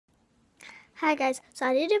Hi guys, so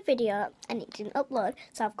I did a video and it didn't upload,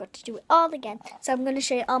 so I've got to do it all again. So I'm going to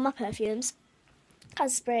show you all my perfumes.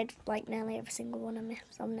 I've sprayed like nearly every single one of my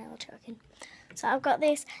thumbnail choking. So I've got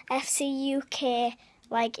this FC UK,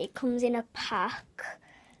 like it comes in a pack.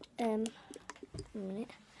 A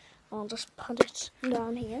minute, I'll just put it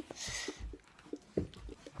down here.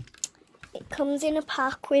 It comes in a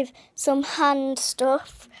pack with some hand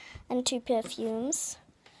stuff and 2 perfumes.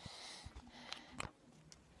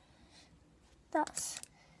 That's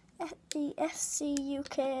the FC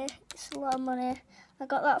UK. It's a lot of money. I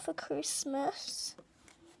got that for Christmas.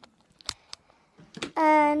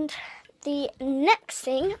 And the next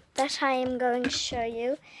thing that I am going to show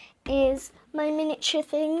you is my miniature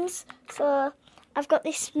things. So I've got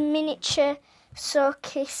this miniature So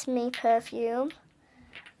Kiss Me perfume.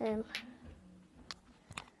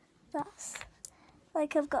 That's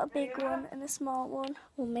like I've got a big one and a small one.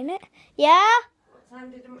 1 minute. Yeah? What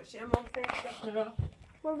time did your mum finish?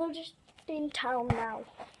 Well, they're just in town now.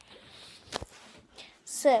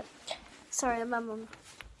 So, sorry, my mum.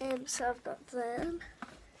 So I've got them.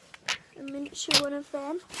 A miniature one of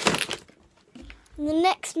them. And the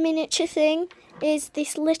next miniature thing is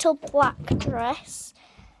this little black dress.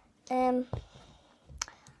 I've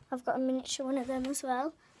got a miniature one of them as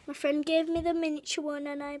well. My friend gave me the miniature one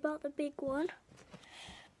and I bought the big one.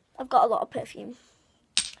 I've got a lot of perfume.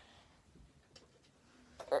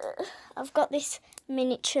 I've got this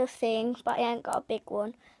miniature thing, but I ain't got a big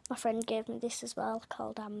one. My friend gave me this as well,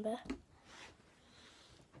 called Amber.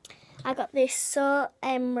 I got this So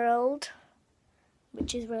Emerald,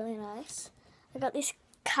 which is really nice. I got this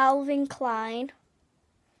Calvin Klein.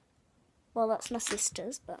 Well, that's my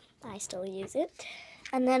sister's, but I still use it.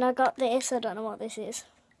 And then I got this, I don't know what this is.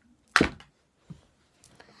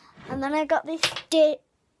 And then I got this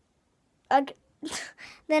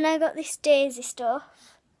then I got this Daisy stuff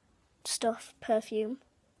perfume.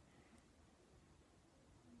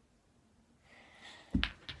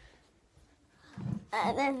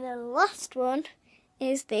 And then the last one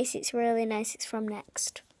is this. It's really nice. It's from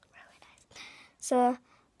Next. Really nice. So,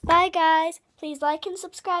 bye guys. Please like and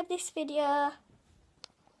subscribe this video.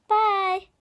 Bye.